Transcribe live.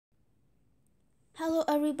Hello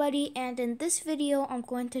everybody, and in this video I'm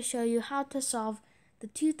going to show you how to solve the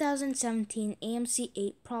 2017 AMC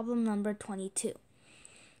 8 problem number 22.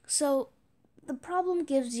 So the problem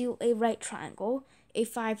gives you a right triangle, a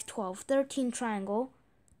 5, 12, 13 triangle.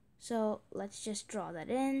 So let's just draw that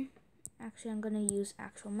in. Actually, I'm going to use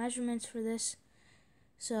actual measurements for this.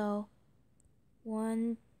 So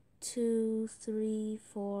 1, 2, 3,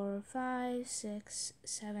 4, 5, 6,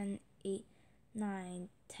 7, 8, 9,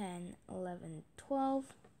 10, 11, 12.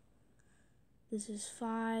 This is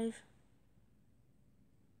 5.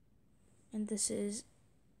 And this is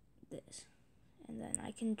this. And then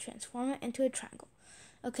I can transform it into a triangle.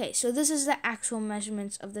 Okay, so this is the actual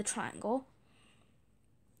measurements of the triangle.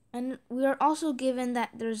 And we are also given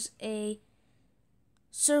that there's a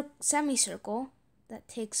semicircle that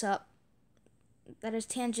takes up, that is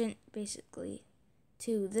tangent basically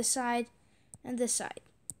to this side and this side.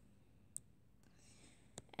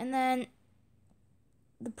 And then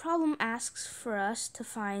the problem asks for us to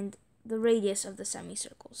find the radius of the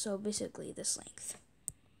semicircle, so basically this length.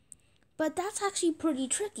 But that's actually pretty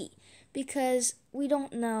tricky because we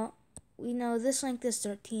don't know. We know this length is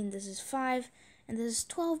 13, this is 5, and this is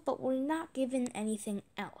 12, but we're not given anything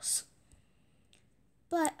else.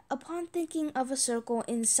 But upon thinking of a circle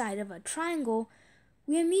inside of a triangle,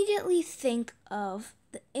 we immediately think of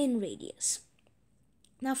the in radius.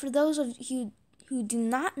 Now, for those of you who do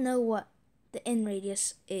not know what the in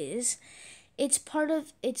radius is, it's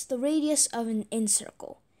the radius of an in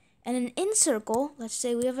circle. And an in circle, let's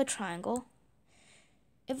say we have a triangle.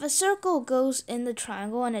 If a circle goes in the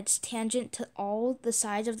triangle and it's tangent to all the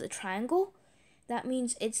sides of the triangle, that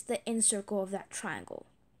means it's the in circle of that triangle.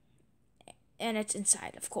 And it's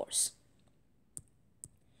inside, of course.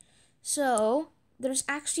 So there's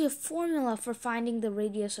actually a formula for finding the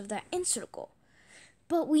radius of that in circle.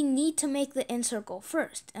 But we need to make the in circle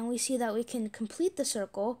first, and we see that we can complete the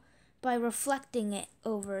circle by reflecting it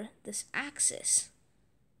over this axis.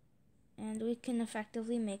 And we can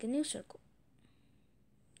effectively make a new circle.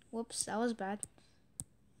 Whoops, that was bad.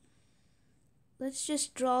 Let's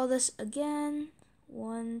just draw this again.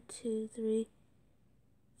 1, 2, 3,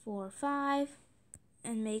 4, 5,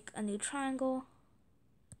 and make a new triangle.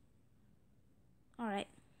 Alright,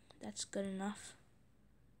 that's good enough.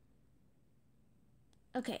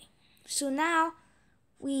 Okay, so now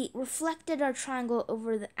we reflected our triangle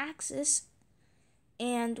over the axis,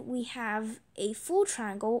 and we have a full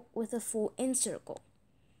triangle with a full in circle.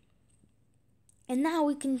 And now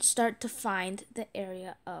we can start to find the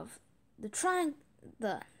area of the triangle,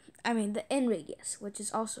 the in radius, which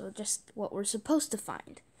is also just what we're supposed to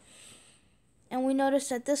find. And we notice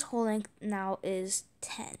that this whole length now is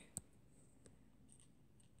 10.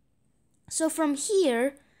 So from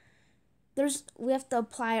here, we have to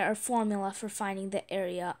apply our formula for finding the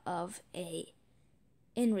area of a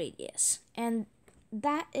in radius. And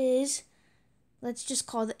that is, let's just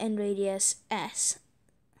call the in radius S.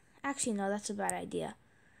 Actually, no, that's a bad idea.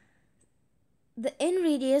 The in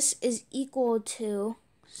radius is equal to,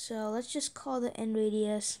 so let's just call the in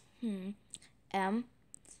radius M.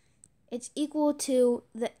 It's equal to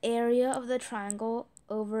the area of the triangle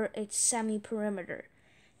over its semi-perimeter.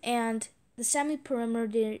 And the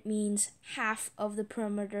semi-perimeter means half of the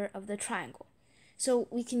perimeter of the triangle. So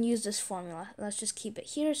we can use this formula. Let's just keep it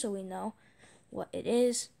here so we know what it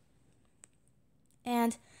is.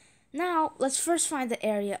 And now let's first find the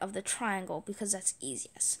area of the triangle because that's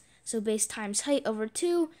easiest. So base times height over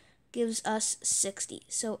 2 gives us 60.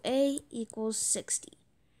 So A equals 60.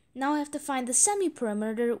 Now I have to find the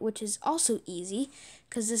semi-perimeter, which is also easy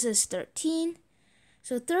because this is 13.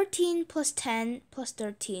 So 13 plus 10 plus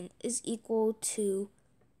 13 is equal to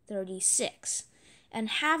 36. And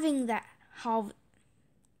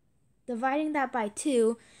dividing that by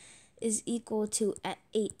 2 is equal to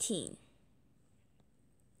 18.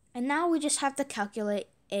 And now we just have to calculate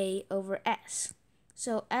A over S.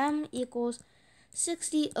 So M equals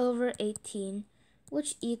 60 over 18,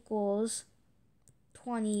 which equals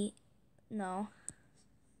 10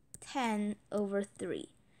 over 3.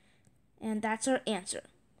 And that's our answer.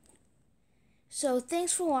 So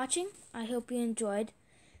thanks for watching. I hope you enjoyed.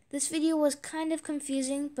 This video was kind of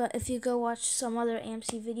confusing, but if you go watch some other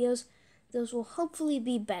AMC videos, those will hopefully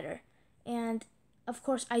be better. And of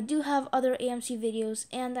course, I do have other AMC videos,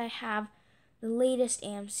 and I have the latest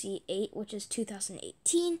AMC 8, which is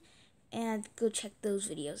 2018, and go check those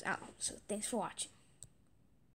videos out. So thanks for watching.